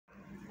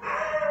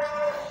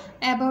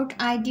About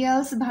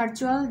Ideal's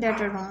virtual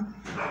data room.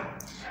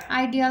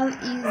 Ideal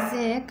is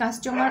a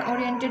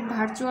customer-oriented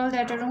virtual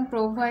data room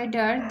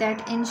provider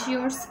that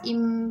ensures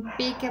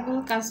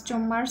impeccable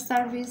customer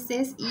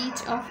services,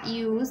 ease of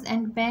use,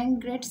 and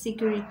bank-grade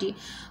security.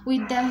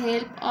 With the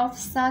help of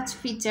such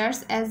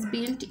features as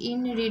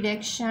built-in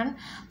redaction,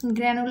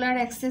 granular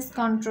access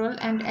control,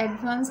 and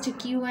advanced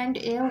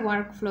Q&A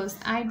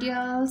workflows,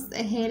 Ideals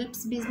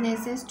helps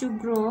businesses to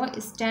grow,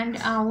 stand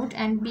out,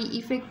 and be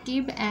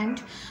effective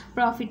and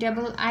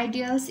profitable.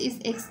 Ideals is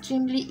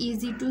extremely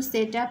easy to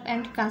set up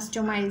and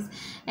customize,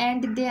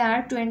 and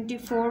their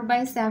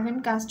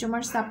 24/7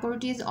 customer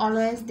support is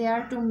always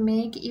there to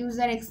make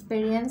user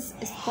experience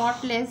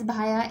spotless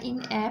via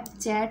in-app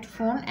chat,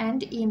 phone,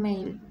 and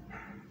email.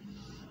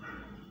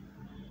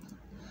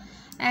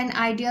 An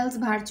Ideal's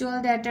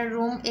virtual data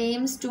room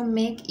aims to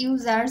make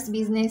users'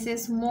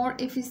 businesses more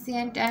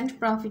efficient and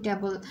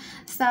profitable.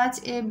 Such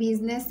a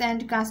business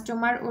and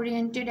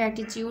customer-oriented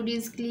attitude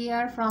is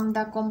clear from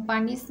the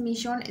company's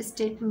mission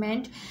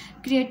statement,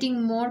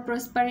 creating more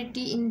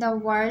prosperity in the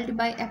world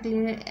by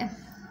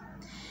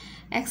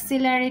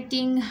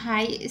accelerating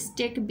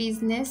high-stake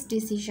business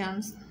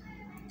decisions.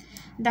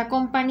 The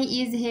company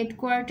is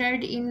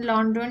headquartered in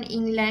London,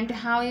 England.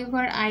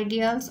 However,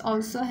 Ideals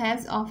also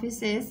has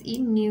offices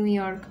in New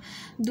York,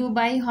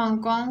 Dubai,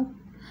 Hong Kong,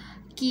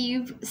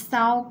 Kyiv,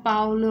 Sao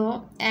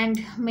Paulo,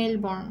 and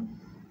Melbourne.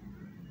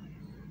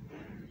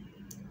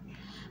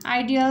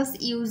 Ideals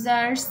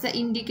users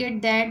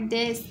indicate that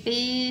they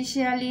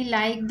especially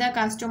like the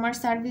customer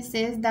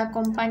services the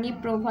company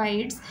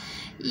provides,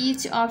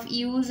 ease of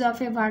use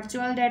of a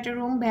virtual data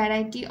room,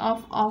 variety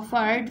of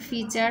offered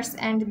features,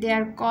 and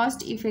their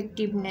cost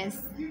effectiveness.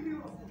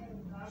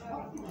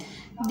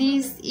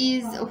 This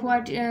is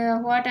what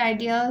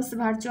Ideal's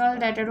virtual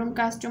data room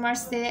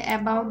customers say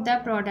about the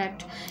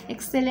product.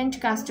 Excellent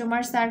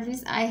customer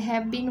service. I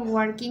have been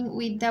working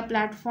with the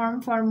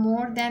platform for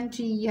more than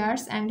 3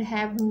 years and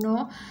have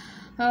no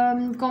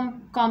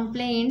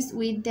complaints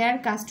with their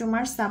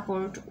customer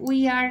support.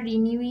 We are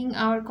renewing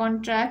our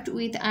contract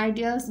with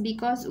Ideals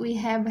because we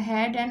have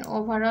had an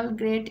overall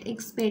great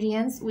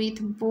experience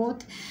with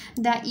both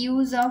the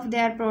use of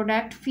their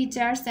product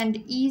features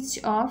and ease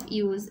of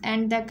use,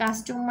 and the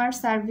customer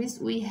service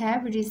we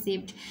have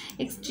received.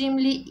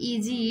 Extremely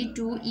easy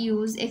to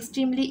use,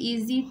 extremely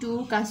easy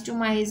to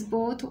customize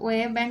both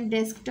web and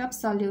desktop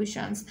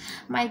solutions.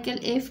 Michael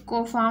F.,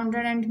 co-founder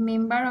and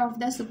member of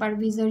the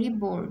supervisory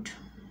board.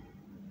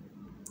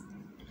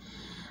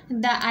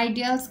 The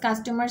Ideal's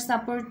customer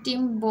support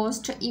team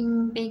boasts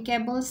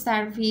impeccable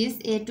service,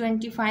 a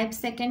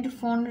 25-second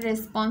phone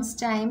response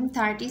time,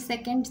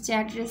 30-second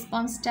chat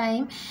response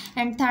time,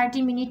 and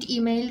 30-minute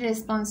email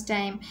response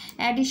time.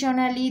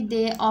 Additionally,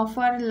 they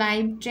offer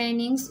live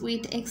trainings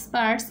with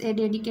experts, a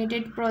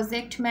dedicated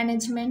project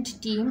management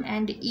team,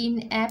 and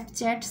in-app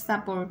chat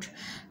support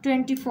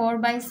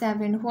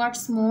 24/7.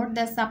 What's more,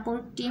 the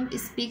support team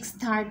speaks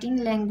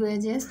 13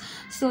 languages,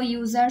 so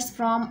users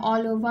from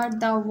all over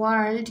the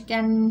world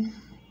can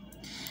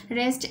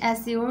rest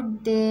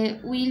assured they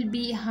will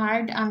be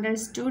heard,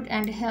 understood,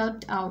 and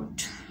helped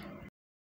out.